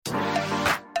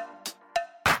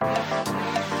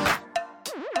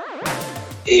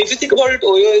If you think about it,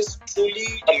 Oyo is truly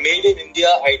a made in India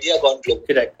idea gone global.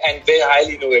 Correct. And very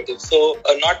highly innovative. So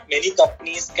not many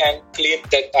companies can claim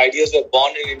that ideas were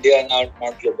born in India and are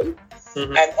not global.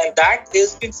 Mm-hmm. And that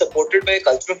has been supported by a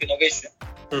culture of innovation,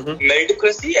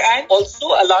 meritocracy, and also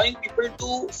allowing people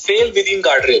to fail within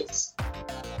guardrails.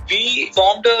 We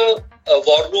formed a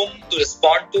war room to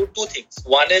respond to two things.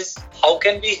 One is, how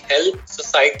can we help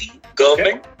society,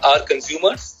 government, our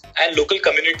consumers, and local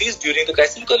communities during the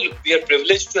crisis, because we are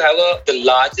privileged to have the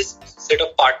largest set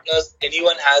of partners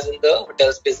anyone has in the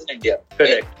hotel space in India.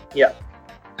 Correct. Right? Yeah.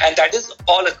 And that is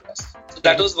all across. So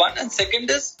that was one. And second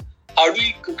is, how do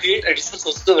we create additional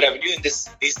sources of revenue in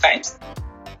these times?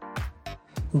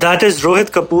 That is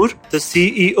Rohit Kapoor, the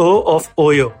CEO of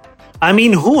Oyo. I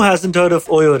mean, who hasn't heard of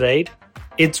Oyo, right?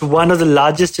 It's one of the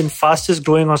largest and fastest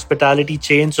growing hospitality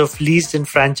chains of leased and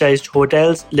franchised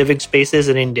hotels, living spaces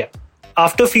in India.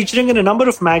 After featuring in a number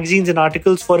of magazines and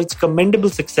articles for its commendable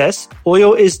success,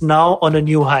 Oyo is now on a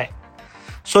new high.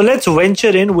 So let's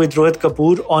venture in with Rohit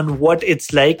Kapoor on what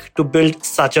it's like to build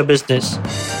such a business.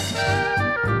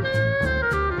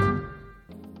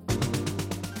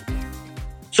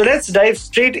 So let's dive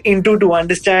straight into to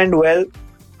understand, well,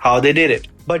 how they did it.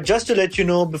 But just to let you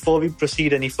know before we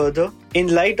proceed any further,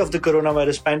 in light of the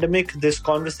coronavirus pandemic, this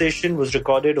conversation was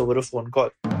recorded over a phone call.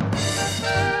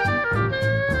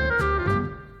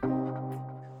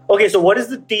 Okay, so what is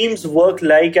the team's work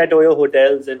like at Oyo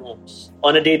Hotels and Homes?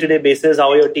 On a day-to-day basis,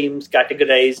 how are your teams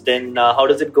categorized and how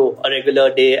does it go, a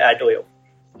regular day at Oyo?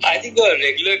 I think a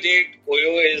regular day at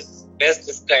Oyo is best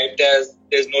described as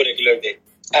there's no regular day.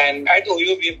 And at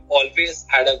Oyo, we've always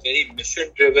had a very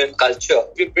mission-driven culture.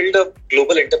 We build a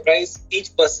global enterprise.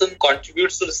 Each person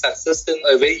contributes to the success in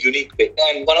a very unique way.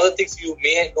 And one of the things you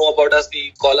may know about us,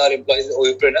 we call our employees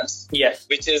Oyopreneurs. Yes.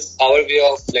 Which is our way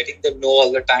of letting them know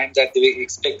all the time that we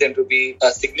expect them to be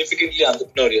significantly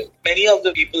entrepreneurial. Many of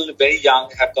the people very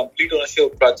young have complete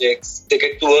ownership of projects. They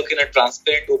get to work in a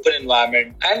transparent, open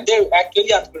environment. And they're actually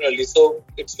entrepreneurially. So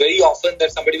it's very often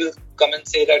that somebody will come and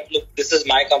say that, look, this is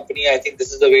my company. I think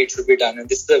this is the way it should be done. And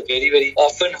this is a very, very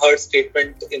often heard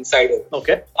statement inside of it.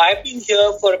 Okay. I've been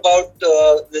here for about,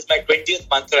 this is my 20th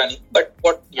month running. But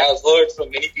what I've heard from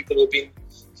many people who've been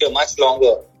here much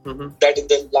longer, that in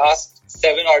the last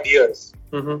 7 odd years,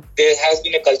 there has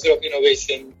been a culture of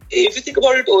innovation. If you think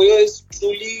about it, Oyo is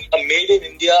truly a made in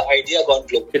India idea gone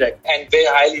global. Correct. And very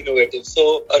highly innovative.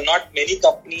 So not many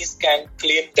companies can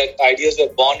claim that ideas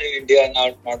were born in India and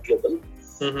are not global.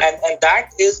 And that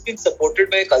has been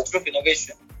supported by a culture of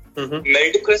innovation,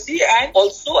 meritocracy, and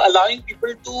also allowing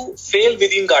people to fail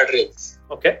within guardrails.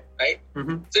 Okay. Right?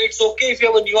 So it's okay if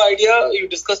you have a new idea, you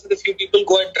discuss with a few people,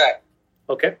 go and try.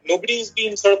 Okay. Nobody is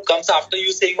being sort of comes after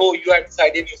you saying, oh, you had this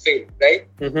idea and you failed, right?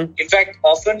 In fact,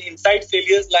 often inside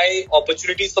failures lie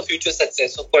opportunities for future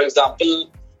success. So, for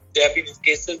example, there have been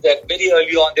cases that very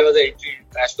early on there was an entry in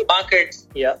international markets.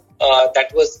 Yeah.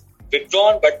 That was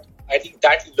withdrawn, but I think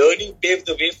that learning paved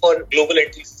the way for global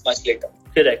entries much later.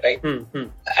 Correct. Right?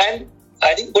 And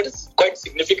I think what is quite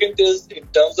significant is in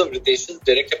terms of Ritesh's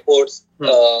direct reports,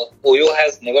 Oyo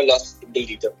has never lost a single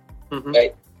leader.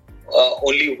 Right?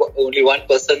 Only one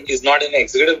person is not in an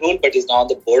executive role, but is now on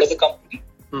the board of the company.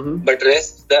 But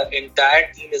rest, the entire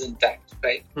team is intact.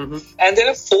 Right? And there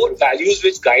are 4 values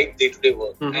which guide day-to-day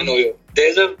work in Oyo.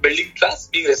 There's a building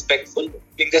trust, being respectful.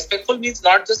 Being respectful means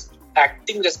not just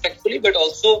acting respectfully, but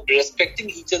also respecting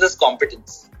each other's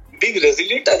competence. Being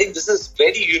resilient, I think this is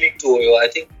very unique to Oyo. I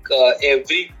think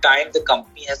every time the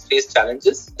company has faced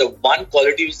challenges, the one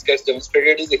quality which gets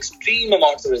demonstrated is extreme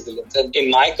amounts of resilience. And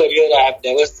in my career, I have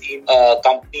never seen a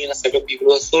company and a set of people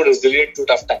who are so resilient to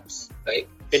tough times. Right?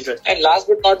 Interesting. And last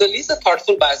but not the least, a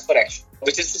thoughtful bias for action,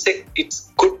 which is to say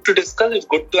it's good to discuss, it's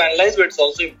good to analyze, but it's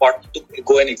also important to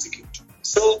go and execute.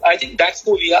 So I think that's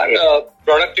who we are.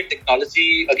 Product and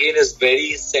technology, again, is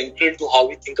very central to how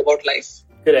we think about life.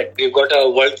 Correct. We've got a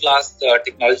world-class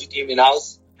technology team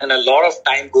in-house, and a lot of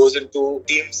time goes into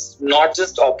teams not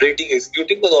just operating,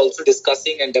 executing, but also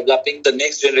discussing and developing the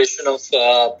next generation of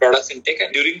products in tech.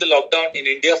 And during the lockdown in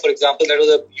India, for example, that was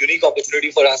a unique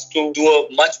opportunity for us to do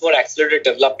a much more accelerated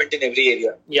development in every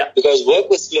area. Yeah. Because work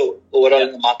was slow overall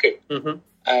in the market.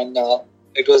 And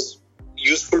it was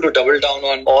useful to double down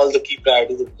on all the key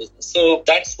priorities of the business. So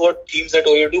that's what teams at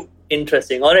Oyo do.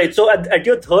 Interesting. All right. So at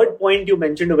your third point, you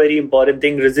mentioned a very important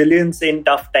thing, resilience in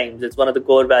tough times. It's one of the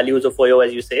core values of Oyo,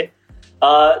 as you say.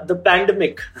 The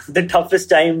pandemic, the toughest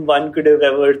time one could have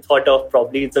ever thought of,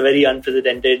 probably. It's a very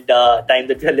unprecedented time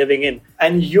that we're living in.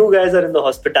 And you guys are in the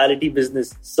hospitality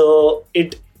business. So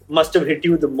it must have hit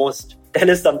you the most. Tell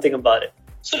us something about it.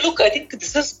 So look, I think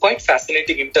this is quite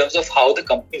fascinating in terms of how the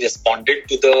company responded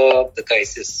to the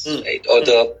crisis, right? Or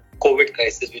the COVID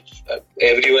crisis, which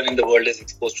everyone in the world is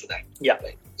exposed to that. Yeah.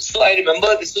 Right? So I remember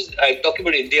I'm talking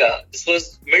about India, this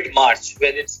was mid-March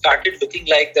when it started looking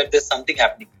like that there's something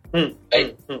happening.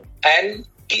 Right? And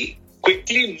we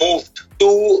quickly moved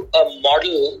to a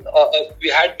model. We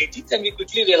had meetings and we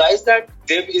quickly realized that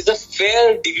there is a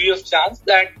fair degree of chance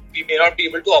that we may not be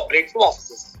able to operate from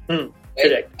offices.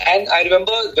 Correct. And I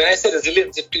remember when I say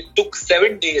resilience, it took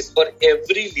 7 days for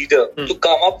every leader to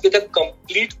come up with a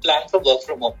complete plan for work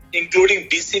from home, including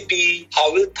BCP,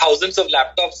 how will thousands of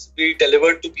laptops be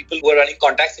delivered to people who are running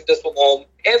contact centers from home.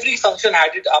 Every function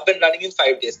had it up and running in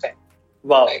 5 days' time.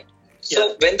 Wow. Right?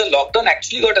 So when the lockdown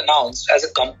actually got announced, as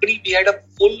a company, we had a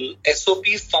full SOP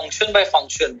function by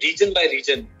function, region by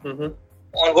region,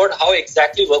 on how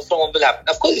exactly work from home will happen.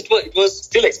 Of course, it was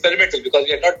still experimental because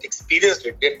we had not experienced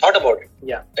it. We had thought about it.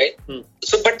 Yeah. Right?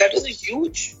 So, but that was a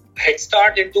huge head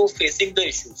start into facing the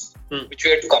issues, which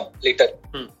we had to come later.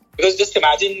 Because just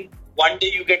imagine one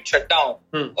day you get shut down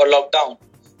or locked down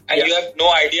and you have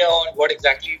no idea on what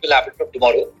exactly will happen from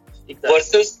tomorrow. Exactly.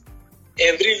 Versus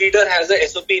every leader has a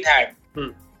SOP in hand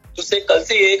to say, kal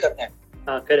se ye karna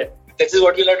hai. Correct. This is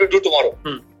what we'll have to do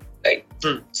tomorrow. Right?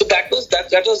 So that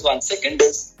was one. Second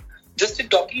is, just in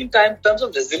talking in terms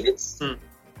of resilience,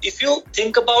 if you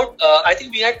think about, I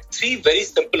think we had 3 very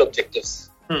simple objectives.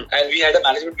 And we had a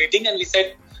management meeting and we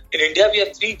said, in India, we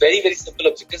have 3 very, very simple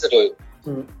objectives at OYO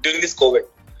during this COVID.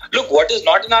 Look, what is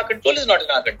not in our control is not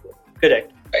in our control.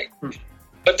 Correct. Right?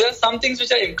 But there are some things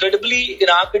which are incredibly in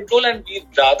our control and we'd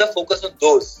rather focus on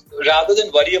those rather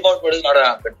than worry about what is not in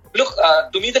our control. Look,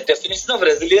 to me, the definition of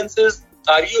resilience is,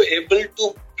 are you able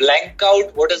to blank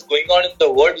out what is going on in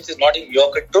the world which is not in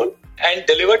your control and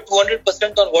deliver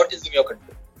 200% on what is in your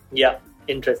control? Yeah,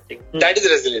 interesting. That is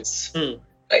resilience.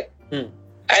 Right? And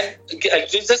I'll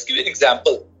just give you an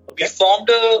example. Okay. We formed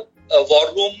a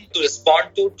war room to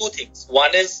respond to 2 things.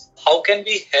 One is, how can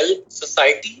we help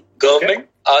society, government,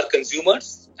 our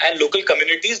consumers and local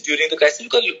communities during the crisis?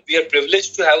 Because we are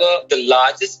privileged to have the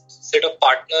largest set of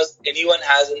partners anyone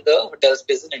has in the hotel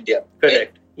space in India. Correct.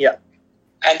 Right? Yeah.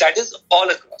 And that is all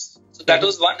across. So that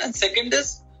was one. And second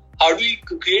is, how do we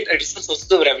create additional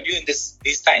sources of revenue in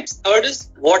these times? Third is,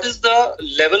 what is the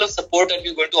level of support that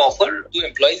we're going to offer to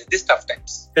employees in these tough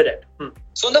times? Correct.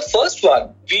 So in the first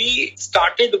one, we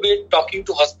started with talking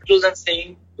to hospitals and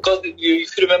saying, because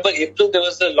if you remember April, there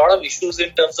was a lot of issues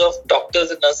in terms of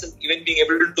doctors and nurses even being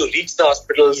able to reach the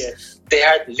hospitals. Yes. They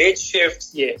had late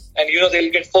shifts. Yes. And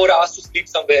they'll get 4 hours to sleep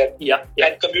somewhere. Yeah.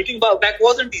 And commuting back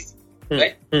wasn't easy.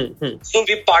 Right? So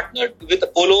we partnered with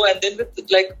Apollo and then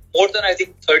with more than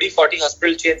 30-40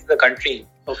 hospital chains in the country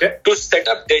to set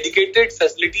up dedicated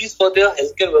facilities for their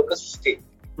healthcare workers to stay.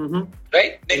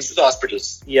 Right? Next to the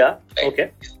hospitals. Yeah. Right?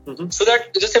 Okay. So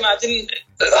that, just imagine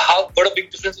what a big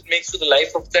difference it makes to the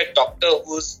life of that doctor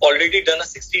who's already done a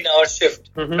 16-hour shift,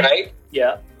 right?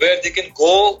 Yeah. Where they can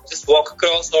go, just walk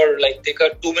across or take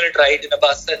a 2-minute ride in a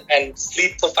bus and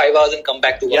sleep for 5 hours and come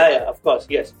back to work. Yeah, of course,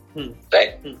 yes.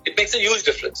 Right? It makes a huge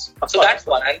difference. That's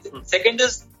one. And second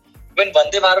is, when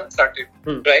Vande Bharat started,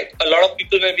 right? A lot of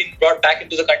people were being brought back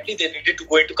into the country. They needed to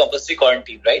go into compulsory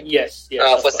quarantine, right? Yes.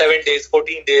 For 7 days,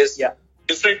 14 days. Yeah.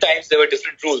 Different times, there were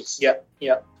different rules. Yeah.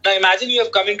 Now imagine you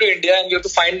have come into India and you have to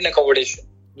find an accommodation.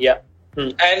 Yeah.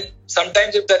 And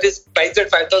sometimes if that is priced at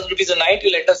 5,000 rupees a night,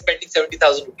 you'll end up spending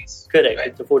 70,000 rupees. Correct. Right?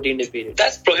 It's a 14-day period.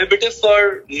 That's prohibitive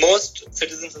for most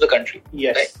citizens of the country.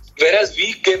 Yes. Right? Whereas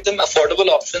we gave them affordable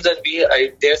options and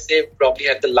I dare say, probably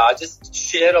had the largest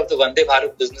share of the Vande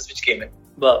Bharat business which came in.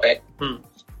 Wow. Right?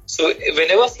 So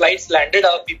whenever flights landed,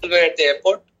 our people were at the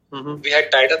airport. We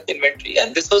had tied up the inventory,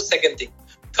 and this was the second thing.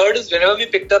 Third is, whenever we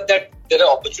picked up that there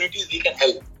are opportunities we can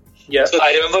help. Yeah. So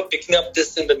I remember picking up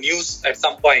this in the news at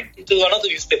some point. It was one of the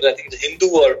newspapers, I think it's Hindu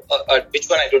or which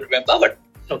one, I don't remember. But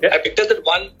I picked up that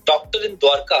one doctor in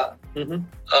Dwarka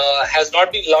has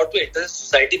not been allowed to enter the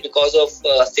society because of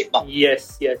stigma.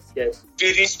 Yes. We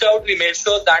reached out, we made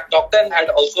sure that doctor had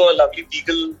also a lovely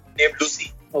beagle named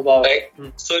Lucy. Oh, wow. Right?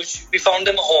 So we found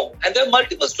them a home. And there are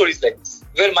multiple stories like this,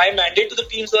 where my mandate to the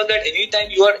teams was that anytime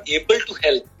you are able to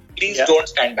help, please don't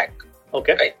stand back.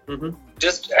 Okay. Right?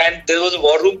 And there was a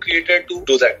war room created to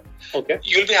do that. Okay.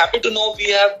 You'll be happy to know we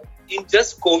have, in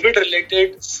just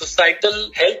COVID-related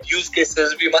societal health use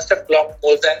cases, we must have clocked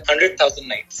more than 100,000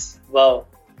 nights. Wow,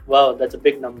 that's a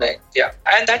big number. Right. Yeah.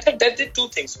 And that did 2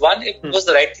 things. One, it was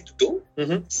the right thing to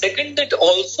do. Second, it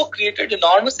also created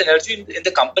enormous energy in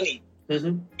the company.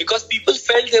 Because people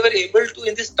felt they were able to,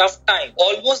 in this tough time,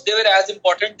 almost they were as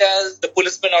important as the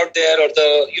policemen out there or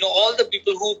all the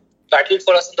people who battled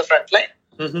for us on the front line.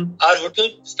 Our hotel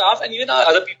staff and even our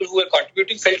other people who were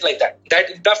contributing felt like that. That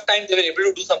in tough times they were able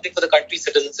to do something for the country,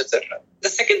 citizens, etc. The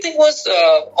second thing was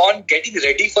on getting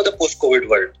ready for the post-COVID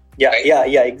world. Yeah,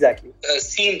 exactly.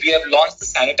 We have launched the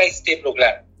Sanitize Stay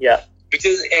program. Yeah. Which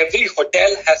is every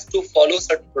hotel has to follow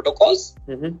certain protocols.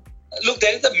 Look,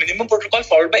 there is a minimum protocol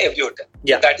followed by every hotel.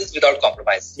 Yeah. That is without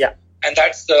compromise. Yeah. And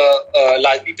that's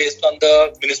largely based on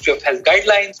the Ministry of Health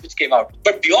guidelines which came out.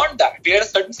 But beyond that, we had a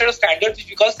certain set of standards which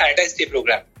we call Sanitize Stay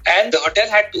program. And the hotel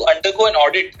had to undergo an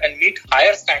audit and meet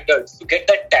higher standards to get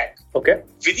that tag. Okay.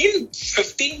 Within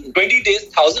 15, 20 days,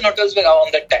 1,000 hotels were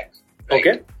on that tag. Right?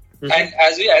 Okay. And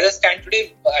as I stand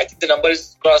today, I think the number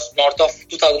is crossed north of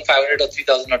 2,500 or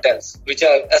 3,000 hotels, which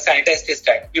are a Sanitize Stay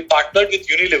tag. We partnered with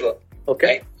Unilever.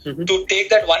 Okay. Right, to take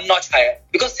that one notch higher.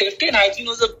 Because safety and hygiene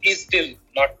is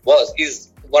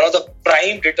one of the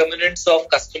prime determinants of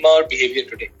customer behavior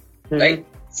today. Right?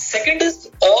 Second is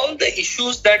all the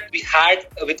issues that we had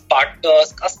with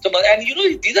partners, customers, and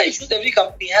these are issues every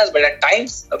company has, but at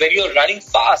times when you're running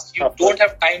fast, you don't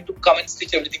have time to come and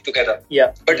stitch everything together.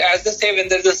 Yeah. But as they say, when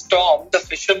there's a storm, the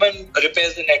fisherman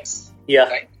repairs the nets. Yeah.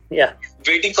 Right? Yeah.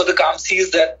 Waiting for the calm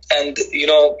seas that, and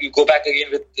you go back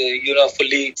again with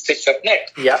fully stitched up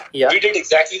net. Yeah. We did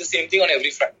exactly the same thing on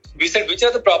every front. We said which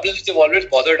are the problems which have always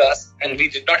bothered us and we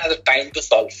did not have the time to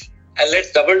solve. And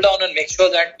let's double down and make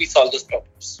sure that we solve those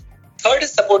problems. Third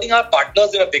is supporting our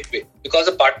partners in a big way, because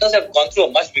the partners have gone through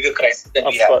a much bigger crisis than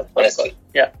we have, honestly.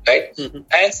 Yeah. Right?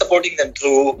 And supporting them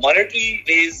through monetary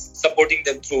ways, supporting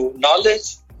them through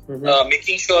knowledge,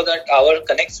 making sure that our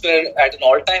connects were at an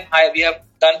all-time high. We have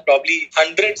done probably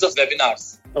hundreds of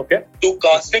webinars to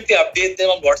constantly update them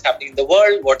on what's happening in the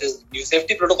world, what is new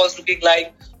safety protocols looking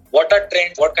like, what are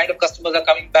trends, what kind of customers are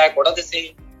coming back, what are they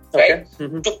saying, right?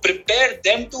 To prepare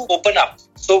them to open up.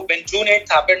 So when June 8th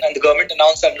happened and the government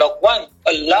announced Unlock 1,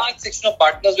 a large section of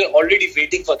partners were already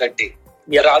waiting for that day.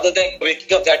 Yeah. Rather than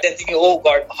waking up that day and thinking, oh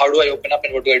God, how do I open up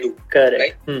and what do I do?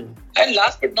 Correct. Right? And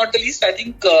last but not the least, I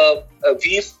think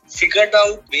we've figured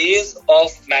out ways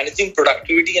of managing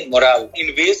productivity and morale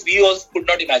in ways we also could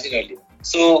not imagine earlier.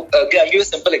 So I'll give you a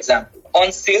simple example.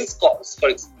 On sales calls, for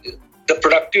example, the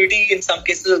productivity in some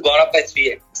cases has gone up by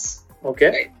 3x. Okay.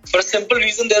 Right? For a simple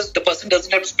reason, the person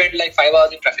doesn't have to spend like 5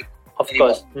 hours in traffic. Of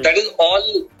course. That is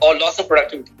all loss of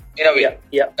productivity in a way.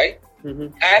 Yeah. Right?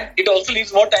 And it also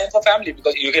leaves more time for family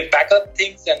because you can pack up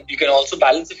things and you can also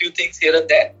balance a few things here and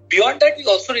there. Beyond that, we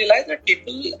also realized that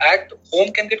people at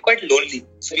home can get quite lonely.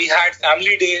 So we had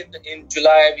family day in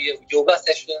July, we have yoga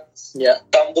sessions,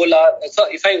 Tambola. So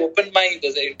if I open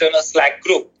there's an internal Slack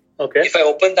group. Okay. If I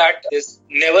open that, there's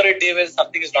never a day where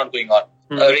something is not going on.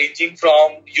 Ranging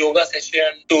from yoga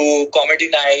session to comedy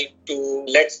night to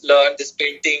let's learn this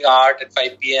painting art at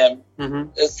 5 p.m.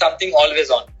 There's something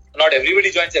always on. Not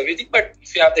everybody joins everything, but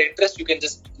if you have the interest, you can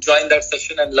just join that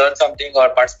session and learn something or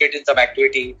participate in some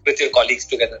activity with your colleagues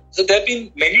together. So there have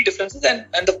been many differences, and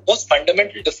the most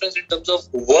fundamental difference in terms of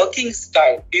working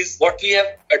style is what we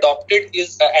have adopted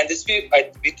is, and this we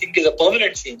think is a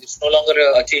permanent change. It's no longer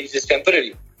a change, it's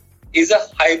temporary, is a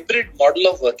hybrid model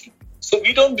of working. So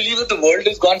we don't believe that the world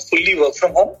has gone fully work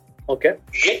from home. Okay.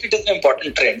 Yet it is an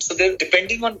important trend. So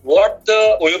depending on what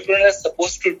the Oyopreneur is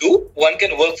supposed to do, one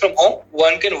can work from home,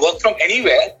 one can work from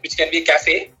anywhere, which can be a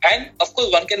cafe, and of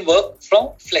course one can work from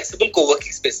flexible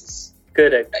co-working spaces.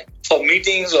 Correct. Right? For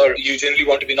meetings, or you generally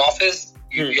want to be in office,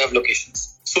 you have locations.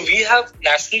 So we have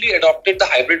nationally adopted the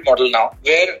hybrid model now,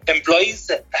 where employees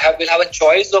will have a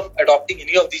choice of adopting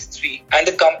any of these three, and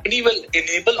the company will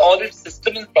enable all its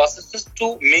systems and processes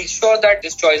to make sure that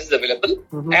this choice is available,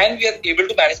 and we are able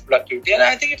to manage productivity. And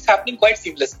I think it's happening quite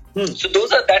seamlessly. So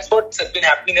that's what's been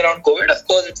happening around COVID. Of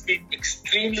course, it's been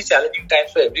extremely challenging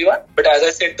times for everyone. But as I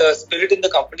said, the spirit in the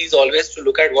company is always to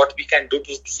look at what we can do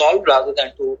to solve rather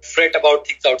than to fret about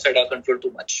things outside our control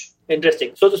too much.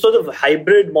 Interesting. So the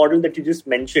hybrid model that you just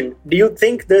mentioned, do you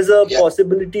think there's a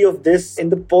possibility of this in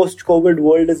the post-COVID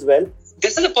world as well?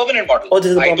 This is a permanent model. Oh,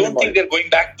 this is a permanent model. I don't think they're going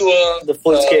back to the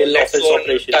full-scale office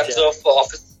operations. Tons of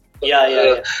office.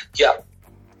 Yeah.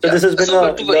 So this has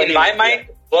been in my mind,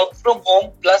 work from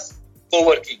home plus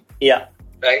co-working. Yeah.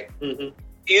 Right?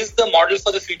 Is the model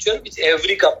for the future, which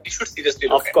every company should seriously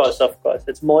look at. Of course.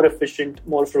 It's more efficient,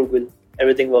 more frugal.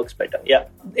 Everything works better. Yeah.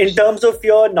 In terms of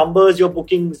your numbers, your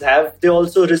bookings, have they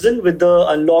also risen with the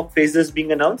unlock phases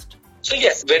being announced? So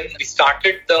yes, when we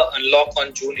started the unlock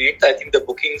on June 8th, I think the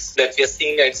bookings that we are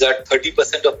seeing is at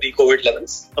 30% of pre-COVID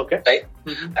levels. Okay. Right?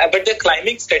 But they're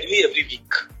climbing steadily every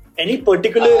week. Any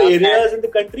particular areas in the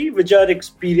country which are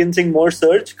experiencing more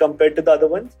surge compared to the other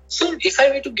ones? So if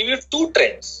I were to give you two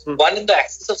trends, one in the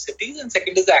axis of cities and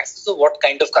second is the axis of what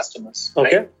kind of customers.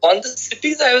 Okay. Right? On the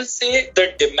cities, I will say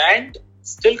the demand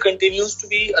still continues to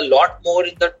be a lot more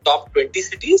in the top 20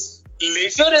 cities.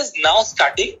 Leisure is now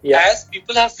starting as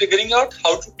people are figuring out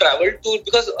how to travel to,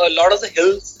 because a lot of the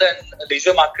hills and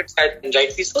leisure markets had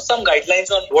rightly so some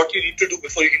guidelines on what you need to do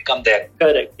before you can come there.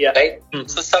 Correct. Yeah. Right?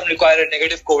 So some require a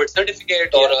negative COVID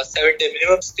certificate or a 7-day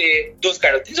minimum stay, those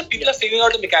kind of things. So people are figuring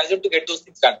out a mechanism to get those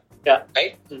things done. Yeah.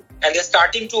 Right? And they're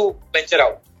starting to venture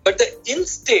out. But the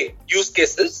in-stay use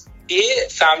cases,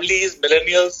 families,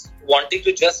 millennials wanting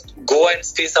to just go and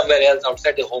stay somewhere else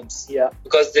outside their homes. Yeah.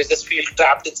 Because they just feel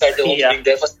trapped inside their homes, being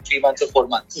there for 3 months or 4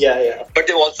 months. Yeah. But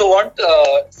they also want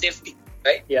safety,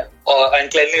 right? Yeah.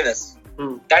 And cleanliness.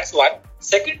 That's one.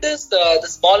 Second is the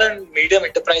small and medium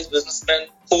enterprise businessmen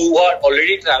who are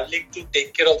already traveling to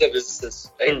take care of their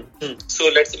businesses, right? So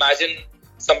let's imagine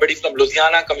somebody from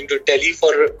Ludhiana coming to Delhi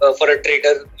for a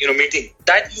trader, meeting.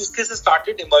 That use case has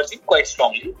started emerging quite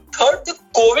strongly. Third, the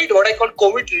what I call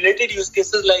COVID-related use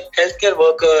cases like healthcare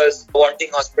workers wanting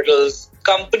hospitals,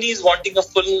 companies wanting a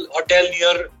full hotel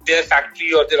near their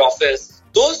factory or their office.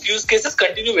 Those use cases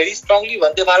continue very strongly.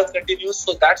 Vande Bharat continues.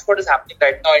 So that's what is happening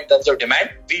right now in terms of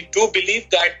demand. We do believe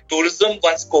that tourism,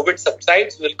 once COVID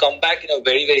subsides, will come back in a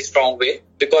very, very strong way.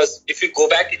 Because if you go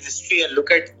back in history and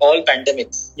look at all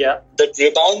pandemics, the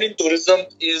rebound in tourism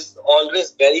is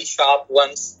always very sharp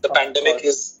once the pandemic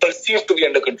is perceived to be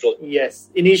under control. Yes,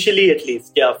 initially at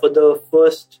least. Yeah, for the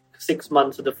first 6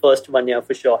 months of the first 1 year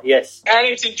for sure. Yes. And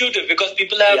it's intuitive because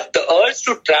people have the urge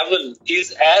to travel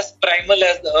is as primal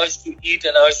as the urge to eat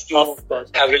and urge to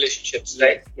have relationships,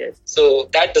 right? Yes. So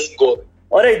that doesn't go away.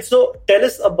 All right. So tell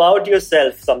us about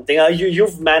yourself something.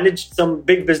 You've managed some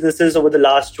big businesses over the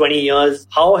last 20 years.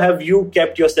 How have you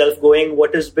kept yourself going?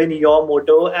 What has been your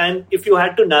motto? And if you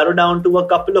had to narrow down to a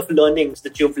couple of learnings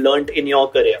that you've learned in your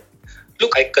career.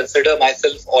 Look, I consider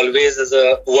myself always as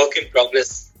a work in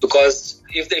progress because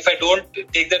if I don't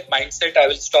take that mindset, I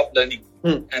will stop learning.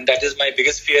 And that is my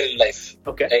biggest fear in life.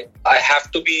 Okay. Right? I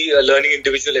have to be a learning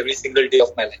individual every single day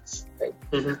of my life. Right?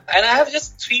 And I have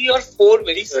just 3 or 4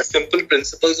 very simple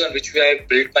principles on which I have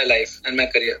built my life and my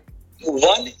career.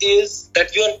 One is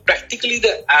that you are practically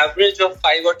the average of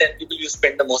 5 or 10 people you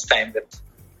spend the most time with.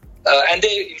 And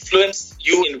they influence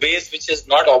you in ways which is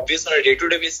not obvious on a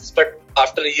day-to-day basis, but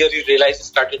after a year you realize you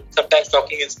started sometimes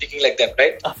talking and speaking like them,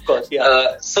 right? Of course,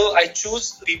 yeah. So I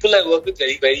choose people I work with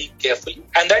very, very carefully.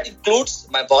 And that includes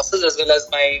my bosses as well as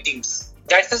my teams.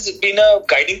 That has been a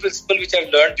guiding principle which I've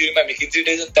learned during my McKinsey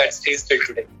days and that stays till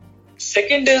today.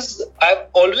 Second is I've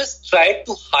always tried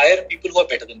to hire people who are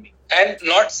better than me. And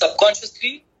not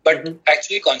subconsciously, but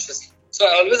actually consciously. So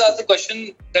I always ask the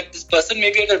question that this person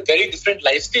may be at a very different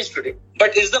life stage today,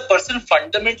 but is the person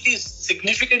fundamentally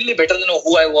significantly better than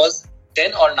who I was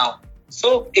then or now?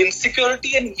 So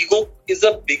insecurity and ego is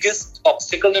the biggest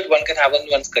obstacle that one can have in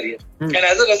one's career. And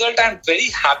as a result, I'm very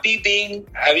happy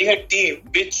having a team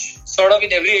which sort of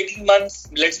in every 18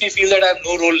 months lets me feel that I have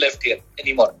no role left here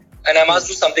anymore. And I must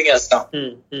do something else now.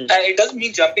 And it doesn't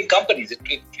mean jumping companies.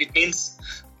 It means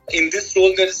in this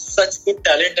role, there is such good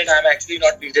talent that I'm actually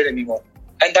not needed anymore.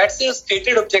 And that's a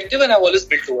stated objective and I've always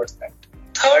built towards that.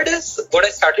 Third is what I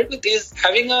started with is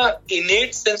having an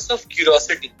innate sense of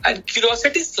curiosity. And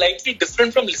curiosity is slightly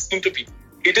different from listening to people.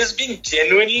 It is being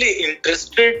genuinely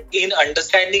interested in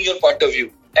understanding your point of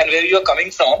view and where you're coming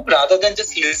from rather than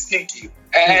just listening to you.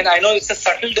 And I know it's a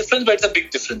subtle difference, but it's a big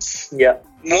difference. Yeah.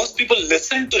 Most people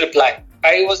listen to reply.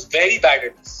 I was very bad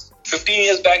at this. 15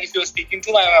 years back, if you were speaking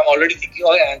to me, I'm already thinking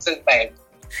of an answer in my head.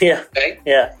 Yeah. Right?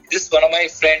 Yeah. This one of my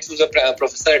friends who's a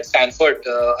professor at Stanford,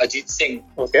 Ajit Singh.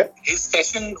 Okay. His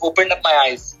session opened up my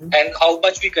eyes and how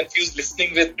much we confuse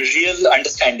listening with real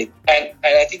understanding. And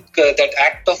I think that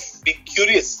act of being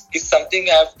curious is something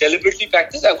I've deliberately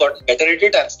practiced. I've gotten better at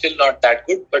it. I'm still not that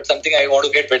good, but something I want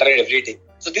to get better at every day.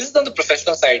 So this is on the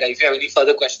professional side. If you have any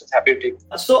further questions, happy to take.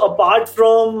 So apart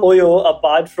from OYO,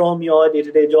 apart from your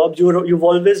day-to-day jobs, you've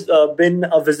always been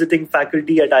a visiting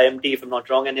faculty at IMT, if I'm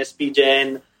not wrong, and SP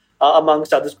Jain,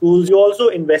 amongst other schools. You also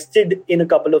invested in a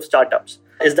couple of startups.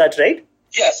 Is that right?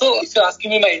 Yeah, so if you're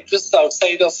asking me my interests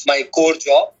outside of my core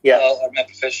job or my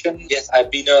profession, yes, I've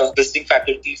been a visiting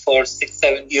faculty for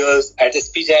 6-7 years at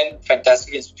SP Jain,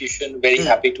 fantastic institution, very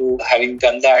happy to having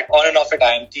done that, on and off at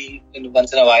IMT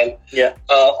once in a while. Yeah.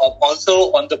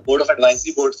 Also on the board of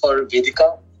advisory board for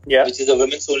Vedika, which is a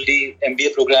women's only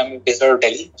MBA program based out of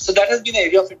Delhi. So that has been an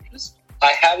area of interest.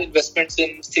 I have investments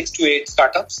in 6 to 8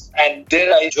 startups and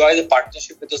there I enjoy the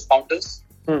partnership with those founders.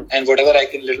 and whatever I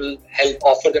can little help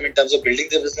offer them in terms of building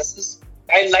their businesses.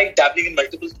 I like dabbling in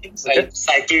multiple things. I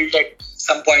cycled at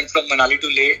some point from Manali to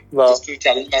Leh just to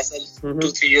challenge myself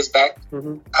 2-3 years back.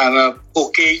 I'm a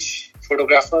okay-ish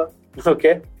photographer.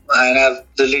 Okay. And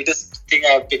the latest thing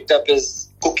I've picked up is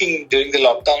cooking during the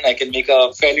lockdown. I can make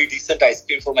a fairly decent ice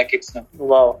cream for my kids now.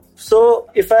 Wow. So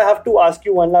if I have to ask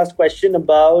you one last question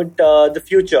about the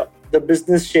future, the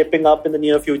business shaping up in the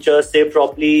near future, say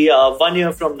probably 1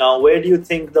 year from now, where do you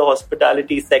think the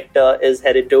hospitality sector is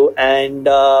headed to, and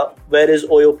where is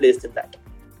Oyo placed in that?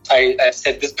 I've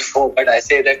said this before, but I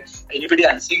say that anybody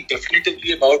answering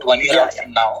definitively about 1 year out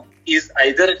from now is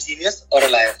either a genius or a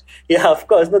liar. Yeah, of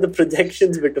course. No, the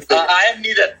projections bit of it. I am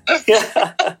neither.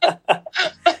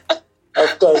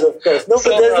 Of course. No,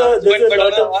 but there's a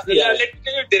lot of... Let me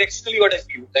tell you directionally what I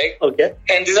feel, right? Okay.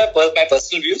 And these are my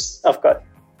personal views. Of course.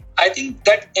 I think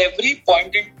that every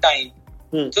point in time,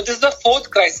 so this is the fourth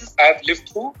crisis I've lived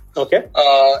through. Okay.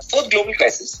 Fourth global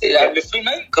crisis I've lived through in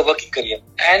my working career.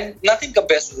 And nothing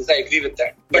compares to this, I agree with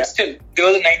that. But still, there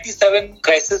was a 97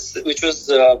 crisis, which was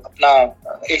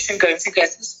Asian currency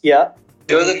crisis. Yeah.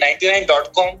 There was a 99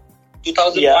 .com.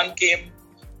 2001 came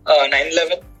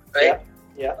 9/11, right?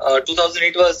 Yeah.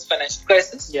 2008 was financial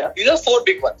crisis. Yeah. These are four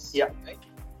big ones. Yeah. Right?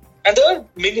 And there were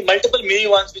multiple mini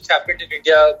ones which happened in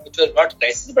India, which were not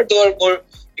crisis, but there were more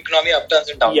economic upturns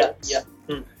and downturns. Yeah.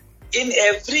 In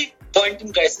every point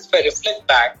in crisis, if I reflect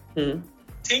back,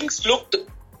 things looked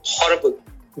horrible,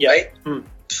 right?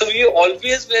 So we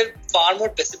always were far more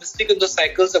pessimistic in those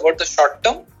cycles about the short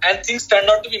term, and things turned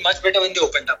out to be much better when they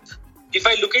opened up. If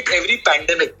I look at every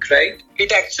pandemic, right,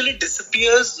 it actually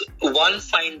disappears one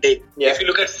fine day. If you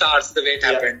look at SARS, the way it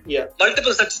happened,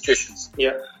 multiple such situations.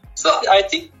 So I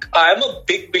think I'm a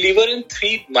big believer in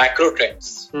three macro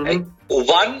trends. Right?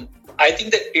 One, I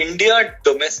think the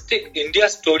India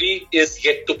story is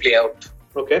yet to play out.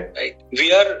 Okay. Right?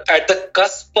 We are at the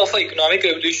cusp of an economic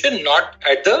revolution, not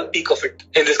at the peak of it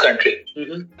in this country.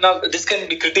 Now, this can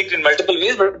be critiqued in multiple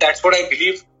ways, but that's what I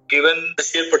believe, given the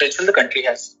sheer potential the country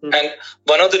has. And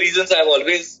one of the reasons I've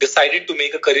always decided to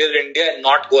make a career in India and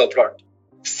not go abroad.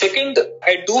 Second,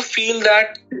 I do feel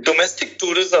that domestic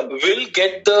tourism will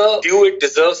get the due it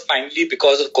deserves finally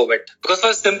because of COVID. Because for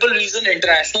a simple reason,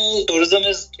 international tourism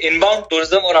is inbound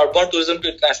tourism or outbound tourism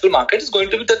to international market is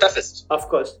going to be the toughest. Of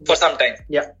course. For some time.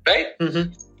 Yeah. Right?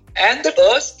 And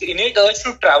the innate urge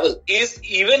to travel is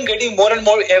even getting more and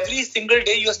more. Every single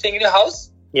day you're staying in your house,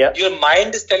 your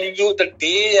mind is telling you the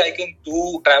day I can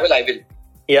do travel, I will.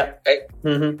 Yeah.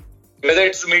 Right? Whether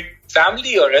it's to meet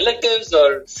family or relatives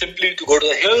or simply to go to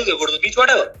the hills or go to the beach,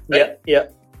 whatever. Right? Yeah.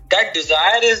 That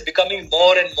desire is becoming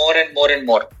more and more and more and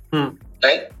more.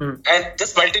 Right? And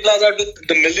this multiplies out with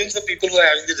the millions of people who are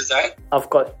having the desire. Of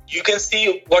course. You can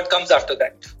see what comes after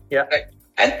that. Yeah. Right?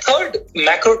 And third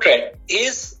macro trend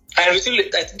is, and which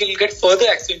I think it will get further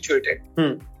accentuated,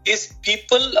 is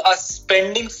people are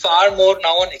spending far more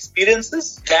now on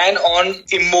experiences than on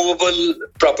immovable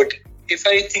property. If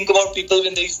I think about people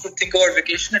when they used to think about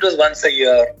vacation, it was once a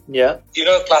year. Yeah.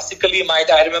 Classically,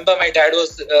 I remember my dad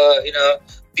was in a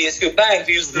PSU bank.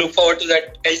 We used to look forward to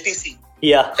that LTC.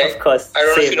 Yeah, right? Of course. I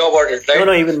don't know if you know about it, right?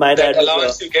 No, even my dad. That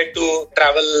allowance you get to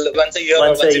travel once a year or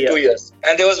once in 2 years.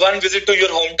 And there was one visit to your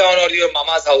hometown or your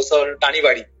mama's house or Tani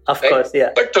Wadi. Of course,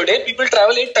 yeah. But today, people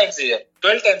travel 8 times a year,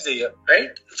 12 times a year, right?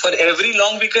 For every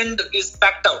long weekend is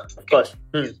packed out. Of course.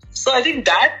 So I think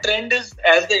that trend is,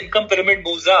 as the income pyramid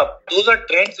moves up, those are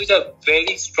trends which are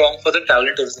very strong for the travel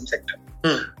and tourism sector.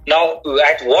 Now,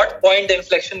 at what point the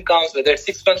inflection comes, whether it's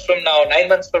 6 months from now, 9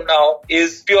 months from now,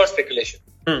 is pure speculation,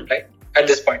 right? At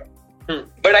this point.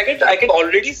 But I can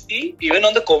already see, even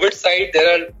on the COVID side,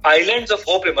 there are islands of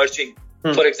hope emerging.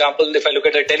 For example, if I look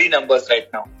at the Delhi numbers right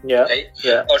now, right?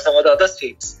 Or some of the other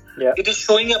states, it is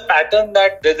showing a pattern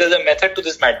that there's a method to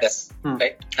this madness,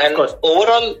 right? And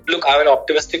overall, look, I'm an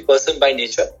optimistic person by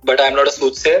nature, but I'm not a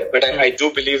soothsayer. But I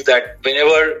do believe that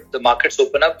whenever the markets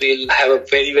open up, we'll have a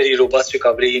very, very robust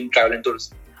recovery in travel and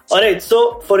tourism. All right.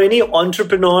 So for any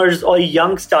entrepreneurs or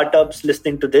young startups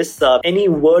listening to this, any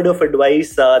word of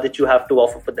advice that you have to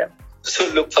offer for them? So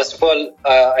look, first of all,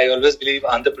 I always believe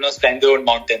entrepreneurs climb their own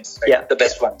mountains, right? Yeah. The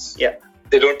best ones. Yeah.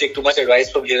 They don't take too much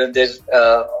advice from here and there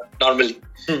normally.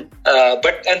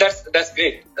 But that's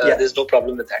great. There's no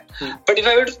problem with that. But if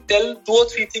I were to tell 2 or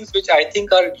 3 things which I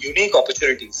think are unique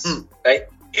opportunities, right?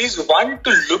 Is one, to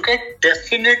look at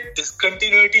definite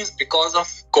discontinuities because of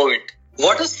COVID.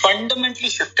 What has fundamentally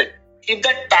shifted? If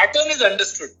that pattern is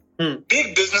understood,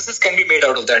 big businesses can be made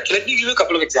out of that. Let me give you a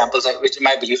couple of examples of which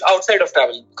my beliefs outside of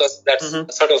travel, because that's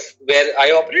sort of where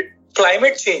I operate.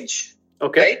 Climate change.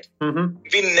 Okay. Right?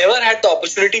 We never had the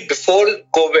opportunity before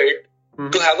COVID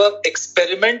to have an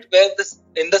experiment where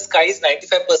in the skies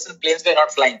 95% planes were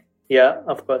not flying. Yeah,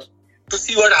 of course. To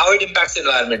see how it impacts the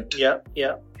environment.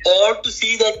 Yeah. Or to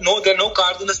see that there are no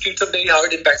cars in the streets of Delhi, how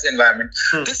it impacts the environment.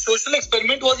 This social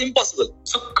experiment was impossible.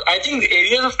 So I think the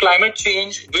areas of climate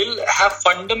change will have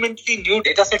fundamentally new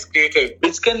data sets created,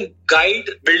 which can guide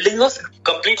building of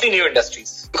completely new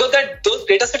industries. Because those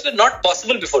data sets were not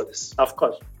possible before this. Of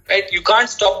course. Right? You can't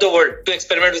stop the world to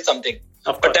experiment with something.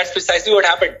 But that's precisely what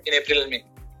happened in April and May.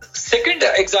 Second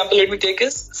example let me take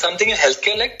is something in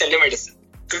healthcare like telemedicine.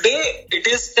 Today, it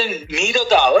is the need of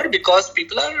the hour because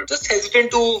people are just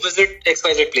hesitant to visit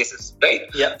XYZ places, right?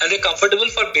 Yeah. And they're comfortable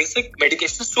for basic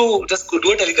medications to just do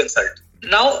a teleconsult.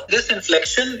 Now, this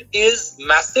inflection is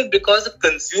massive because the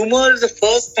consumer the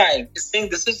first time is saying,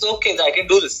 this is okay, I can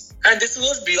do this. And this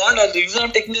goes beyond, the reason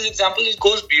I'm taking this example, it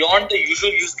goes beyond the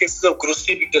usual use cases of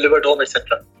grocery being delivered home,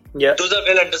 etc. Yeah. Those are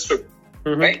well understood,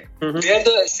 right? There,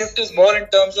 the shift is more in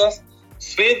terms of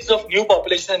swathes of new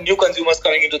population and new consumers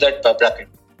coming into that bracket.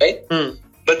 Right?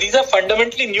 But these are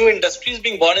fundamentally new industries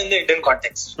being born in the Indian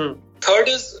context. Third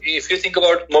is, if you think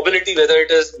about mobility, whether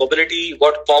it is mobility,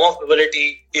 what form of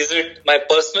mobility, is it my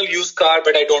personal used car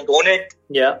but I don't own it?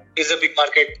 Yeah. Is a big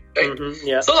market, right?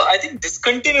 Yeah. So I think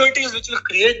discontinuity is which will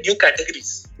create new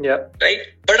categories. Yeah. Right?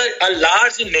 But a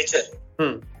large in nature,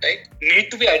 right,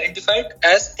 need to be identified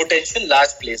as potential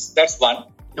large place. That's one.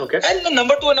 Okay. And the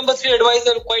number 2 and number 3 advice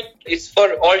are it's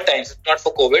for all times, not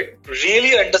for COVID.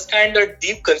 Really understand a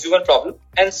deep consumer problem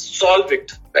and solve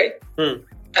it, right?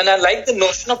 And I like the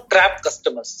notion of trapped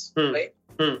customers, right?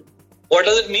 What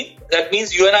does it mean? That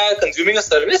means you and I are consuming a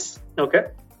service, okay,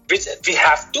 which we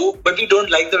have to, but we don't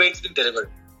like the way it's been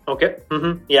delivered. Okay.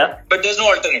 Yeah. But there's no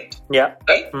alternate. Yeah.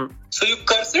 Right? So you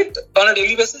curse it on a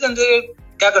daily basis and they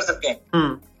kya kar sakte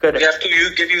hain? Correct. We have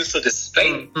to get used to this,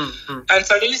 right? And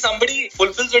suddenly somebody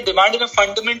fulfills the demand in a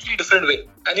fundamentally different way.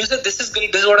 And you say, this is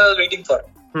great, this is what I was waiting for.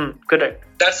 Correct.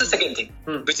 That's the second thing,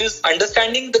 which is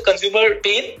understanding the consumer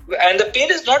pain. And the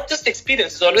pain is not just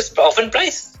experience, it's always often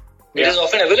price. It is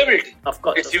often availability. Of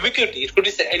course. It's ubiquity. It could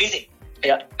be anything.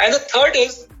 Yeah. And the third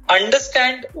is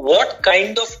understand what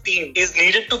kind of team is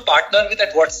needed to partner with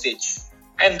at what stage.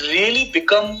 And really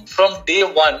become, from day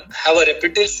one, have a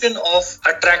reputation of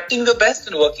attracting the best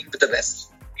and working with the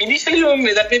best. Initially,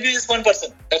 that may be just one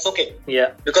person. That's okay.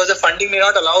 Yeah. Because the funding may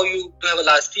not allow you to have a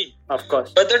large team. Of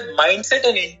course. But that mindset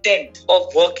and intent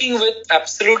of working with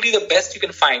absolutely the best you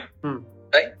can find,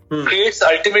 right, creates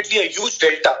ultimately a huge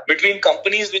delta between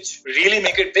companies which really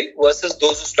make it big versus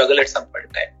those who struggle at some point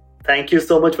in time. Thank you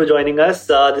so much for joining us.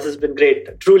 This has been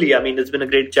great. Truly, it's been a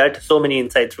great chat. So many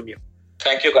insights from you.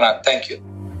 Thank you, Kanat. Thank you.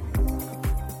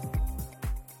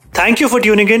 Thank you for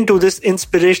tuning in to this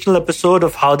inspirational episode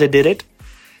of How They Did It.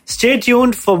 Stay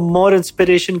tuned for more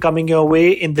inspiration coming your way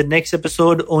in the next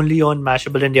episode only on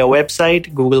Mashable India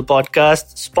website, Google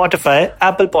Podcasts, Spotify,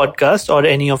 Apple Podcasts, or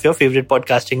any of your favorite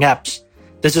podcasting apps.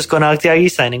 This is Konark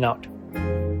Tyagi signing out.